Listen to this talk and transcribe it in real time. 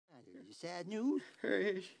Sad news?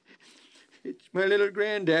 It's my little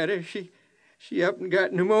granddaughter. She up and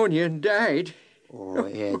got pneumonia and died. Oh,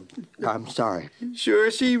 Ed, I'm sorry.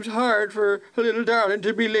 Sure seems hard for a little darling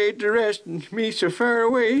to be laid to rest and me so far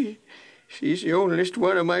away. She's the onlyest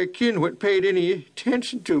one of my kin what paid any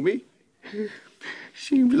attention to me.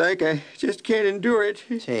 Seems like I just can't endure it.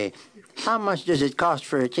 Say, how much does it cost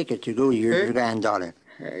for a ticket to go to your granddaughter?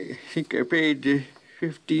 I think I paid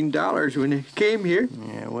 $15 when I came here.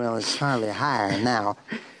 Yeah, well, it's hardly higher now.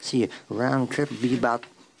 See, a round trip would be about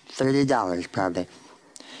 $30 probably.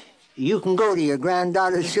 You can go to your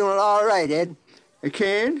granddaughter's funeral all right, Ed. I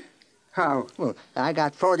can? How? Well, I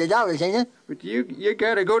got $40 in it. But you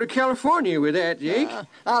gotta go to California with that, Jake.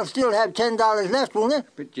 I'll still have $10 left, won't I?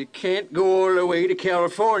 But you can't go all the way to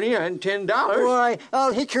California on $10. Why,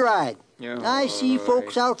 I'll hitch a ride. Oh, I see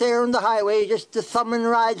folks out there on the highway just thumbing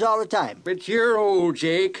rides all the time. But you're old,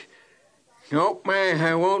 Jake. Nope,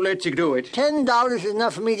 I won't let you do it. $10 is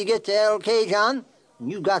enough for me to get to L.K., John.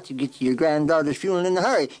 You got to get to your granddaughter's funeral in a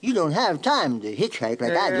hurry. You don't have time to hitchhike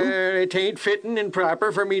like I do. It ain't fitting and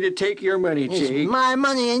proper for me to take your money, Jake. It's my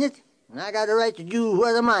money, ain't it? And I got a right to do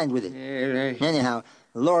what I mind with it. Anyhow,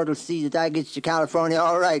 the Lord will see that I gets to California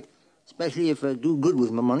all right. Especially if I do good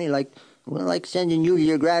with my money, like sending you to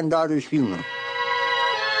your granddaughter's funeral.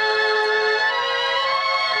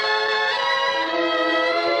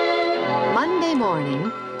 Monday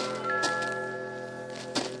morning.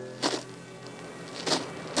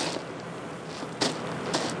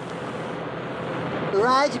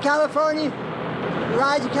 Ride to California.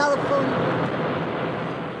 Ride to California.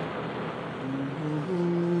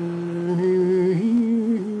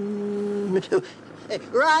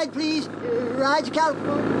 Ride, please. Ride to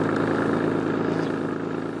California.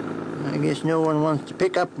 I guess no one wants to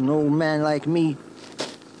pick up an old man like me.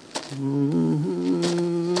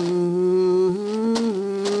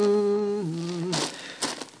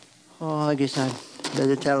 Oh, I guess I'd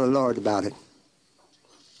better tell the Lord about it.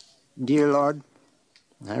 Dear Lord,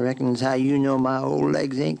 I reckon as how you know my old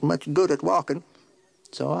legs ain't much good at walking.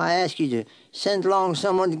 So I ask you to send along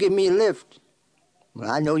someone to give me a lift.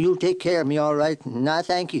 Well, I know you'll take care of me all right, and I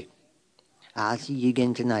thank you. I'll see you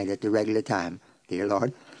again tonight at the regular time, dear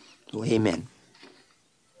Lord. So, amen.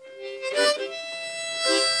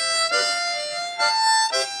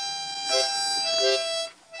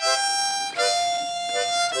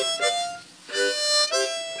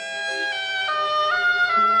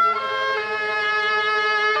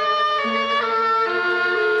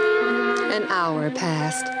 An hour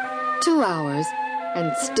passed, 2 hours,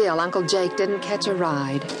 and still Uncle Jake didn't catch a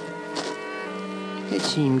ride. It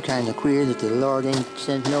seemed kind of queer that the Lord ain't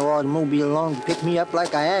sent no automobile along to pick me up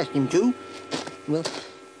like I asked him to. Well,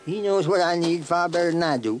 he knows what I need far better than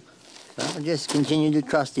I do. So I'll just continue to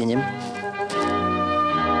trust in him.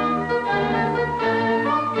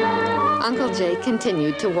 Uncle Jake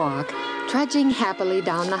continued to walk, trudging happily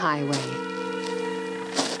down the highway.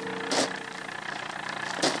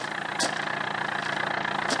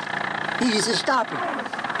 He's a stopper.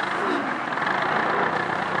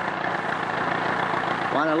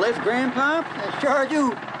 Want a lift, Grandpa? I sure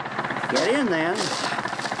do. Get in, then.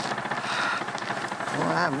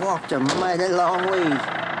 Oh, I've walked a mighty long ways.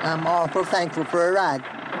 I'm awful thankful for a ride.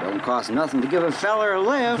 Don't cost nothing to give a feller a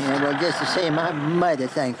lift. Yeah, well, just the same, I'm mighty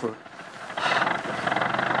thankful.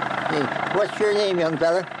 Hey, what's your name, young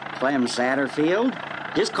fella? Clem Satterfield.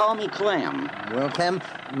 Just call me Clem. Well, Clem,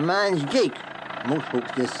 mine's Jake. Most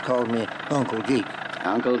folks just call me Uncle Jake.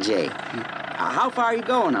 Uncle Jake. How far are you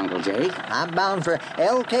going, Uncle Jake? I'm bound for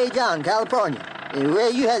L.K. John, California. Where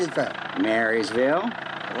are you headed for? Marysville.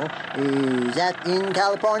 Oh, is that in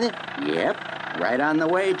California? Yep. Right on the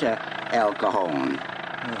way to El Cajon.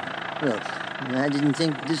 Well, I didn't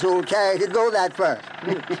think this old chariot could go that far.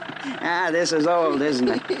 This is old, isn't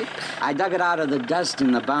it? I dug it out of the dust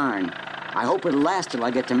in the barn. I hope it'll last till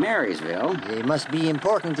I get to Marysville. It must be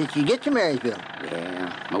important that you get to Marysville.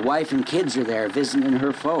 Yeah, my wife and kids are there visiting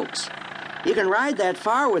her folks. You can ride that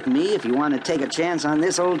far with me if you want to take a chance on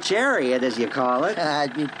this old chariot, as you call it.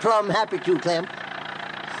 I'd be plumb happy to, Clem.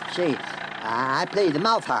 Say, I play the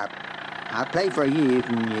mouth harp. I'll play for you if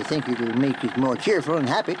you think it'll make you more cheerful and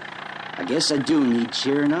happy. I guess I do need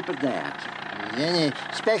cheering up at that. Is there any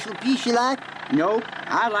special piece you like? Nope,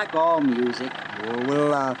 I like all music. Will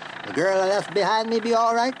the girl I left behind me be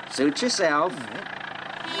all right? Suit yourself.